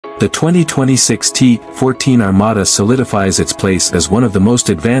The 2026 T-14 Armata solidifies its place as one of the most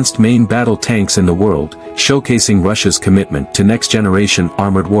advanced main battle tanks in the world, showcasing Russia's commitment to next-generation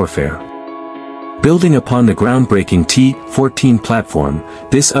armored warfare. Building upon the groundbreaking T-14 platform,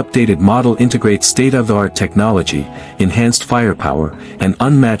 this updated model integrates state-of-the-art technology, enhanced firepower, and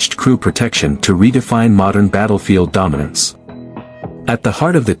unmatched crew protection to redefine modern battlefield dominance. At the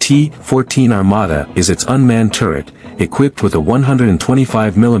heart of the T-14 Armata is its unmanned turret, equipped with a 125mm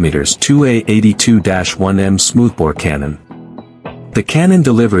 2A82-1M smoothbore cannon. The cannon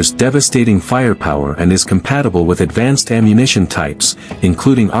delivers devastating firepower and is compatible with advanced ammunition types,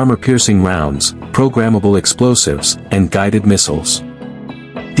 including armor-piercing rounds, programmable explosives, and guided missiles.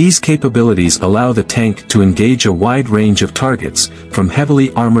 These capabilities allow the tank to engage a wide range of targets, from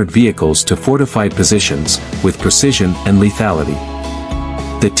heavily armored vehicles to fortified positions, with precision and lethality.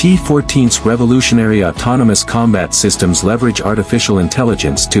 The T-14's revolutionary autonomous combat systems leverage artificial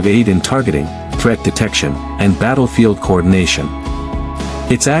intelligence to aid in targeting, threat detection, and battlefield coordination.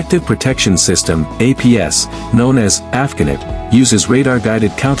 Its Active Protection System, APS, known as Afghanet, uses radar-guided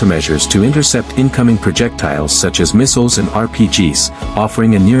countermeasures to intercept incoming projectiles such as missiles and RPGs,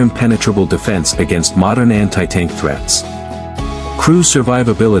 offering a near-impenetrable defense against modern anti-tank threats. Crew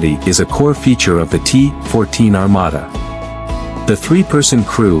survivability is a core feature of the T-14 Armata. The three-person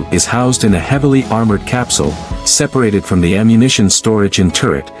crew is housed in a heavily armored capsule, separated from the ammunition storage and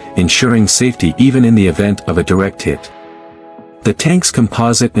turret, ensuring safety even in the event of a direct hit. The tank's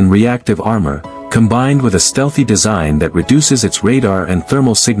composite and reactive armor, combined with a stealthy design that reduces its radar and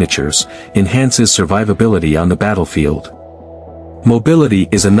thermal signatures, enhances survivability on the battlefield. Mobility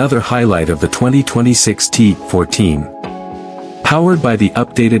is another highlight of the 2026 T-14. Powered by the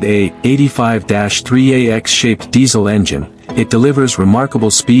updated A85-3AX-shaped diesel engine, it delivers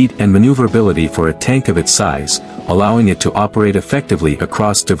remarkable speed and maneuverability for a tank of its size, allowing it to operate effectively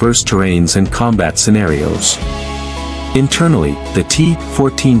across diverse terrains and combat scenarios. Internally, the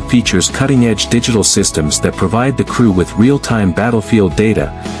T-14 features cutting-edge digital systems that provide the crew with real-time battlefield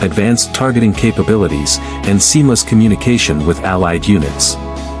data, advanced targeting capabilities, and seamless communication with allied units.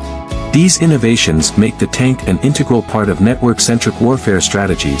 These innovations make the tank an integral part of network-centric warfare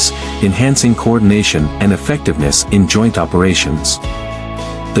strategies, enhancing coordination and effectiveness in joint operations.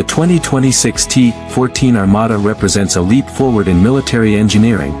 The 2026 T-14 Armata represents a leap forward in military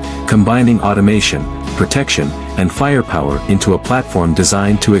engineering, combining automation, protection, and firepower into a platform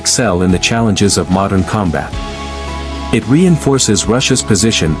designed to excel in the challenges of modern combat. It reinforces Russia's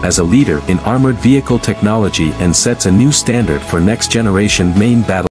position as a leader in armored vehicle technology and sets a new standard for next-generation main battle